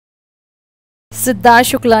सिद्धार्थ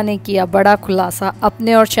शुक्ला ने किया बड़ा खुलासा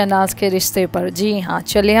अपने और शहनाज के रिश्ते पर। जी हाँ,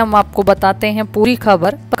 चलिए हम आपको बताते हैं पूरी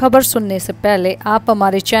खबर सुनने से पहले आप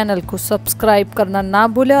हमारे चैनल को सब्सक्राइब करना ना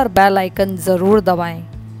भूलें और बेल आइकन ज़रूर दबाएं।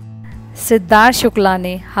 सिद्धार्थ शुक्ला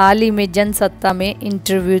ने हाल ही में जनसत्ता में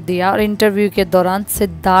इंटरव्यू दिया और इंटरव्यू के दौरान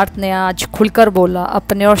सिद्धार्थ ने आज खुलकर बोला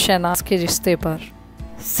अपने और शहनाज के रिश्ते पर।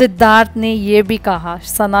 सिद्धार्थ ने ये भी कहा,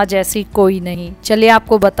 सना जैसी कोई नहीं। चलिए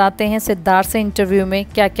आपको बताते हैं सिद्धार्थ से इंटरव्यू में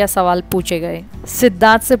क्या क्या सवाल पूछे गए।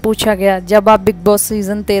 सिद्धार्थ से पूछा गया, जब आप बिग बॉस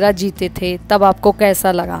सीजन 13 जीते थे तब आपको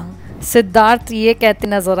कैसा लगा। सिद्धार्थ ये कहते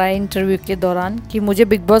नजर आए इंटरव्यू के दौरान कि मुझे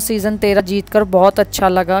बिग बॉस सीजन 13 जीतकर बहुत अच्छा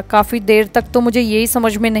लगा। काफ़ी देर तक तो मुझे यही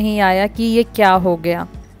समझ में नहीं आया कि ये क्या हो गया।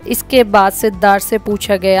 इसके बाद सिद्धार्थ से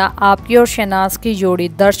पूछा गया, आपकी और शहनाज की जोड़ी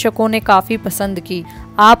दर्शकों ने काफ़ी पसंद की,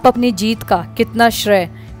 आप अपनी जीत का कितना श्रेय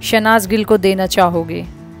शहनाज गिल को देना चाहोगे।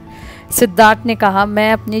 सिद्धार्थ ने कहा,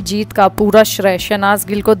 मैं अपनी जीत का पूरा श्रेय शहनाज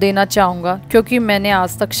गिल को देना चाहूँगा क्योंकि मैंने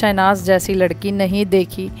आज तक शहनाज जैसी लड़की नहीं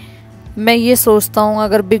देखी। मैं ये सोचता हूँ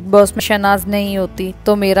अगर बिग बॉस में शहनाज नहीं होती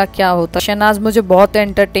तो मेरा क्या होता। शहनाज मुझे बहुत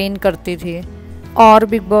एंटरटेन करती थी और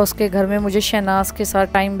बिग बॉस के घर में मुझे शहनाज के साथ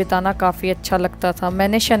टाइम बिताना काफ़ी अच्छा लगता था।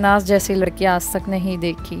 मैंने शहनाज जैसी लड़की आज तक नहीं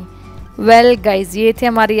देखी। वेल गाइज, ये थे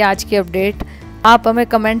हमारी आज की अपडेट। आप हमें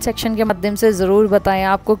कमेंट सेक्शन के माध्यम से ज़रूर बताएं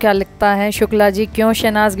आपको क्या लगता है शुक्ला जी क्यों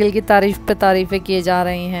शहनाज गिल की तारीफ़ पे तारीफ़ें किए जा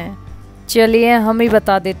रही हैं। चलिए हम ही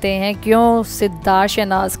बता देते हैं क्यों सिद्धार्थ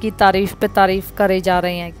शहनाज की तारीफ़ पे तारीफ़ करे जा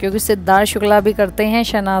रहे हैं, क्योंकि सिद्धार्थ शुक्ला भी करते हैं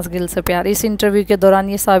शहनाज गिल से प्यार। इस इंटरव्यू के दौरान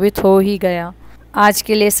ये साबित हो ही गया। आज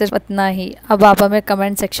के लिए सिर्फ इतना ही। अब आप हमें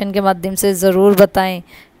कमेंट सेक्शन के माध्यम से ज़रूर बताएं,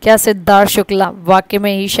 क्या सिद्धार्थ शुक्ला वाकई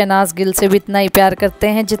में ही शहनाज गिल से भी इतना ही प्यार करते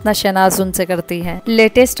हैं जितना शहनाज उनसे करती है।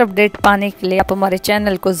 लेटेस्ट अपडेट पाने के लिए आप हमारे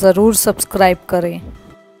चैनल को ज़रूर सब्सक्राइब करें।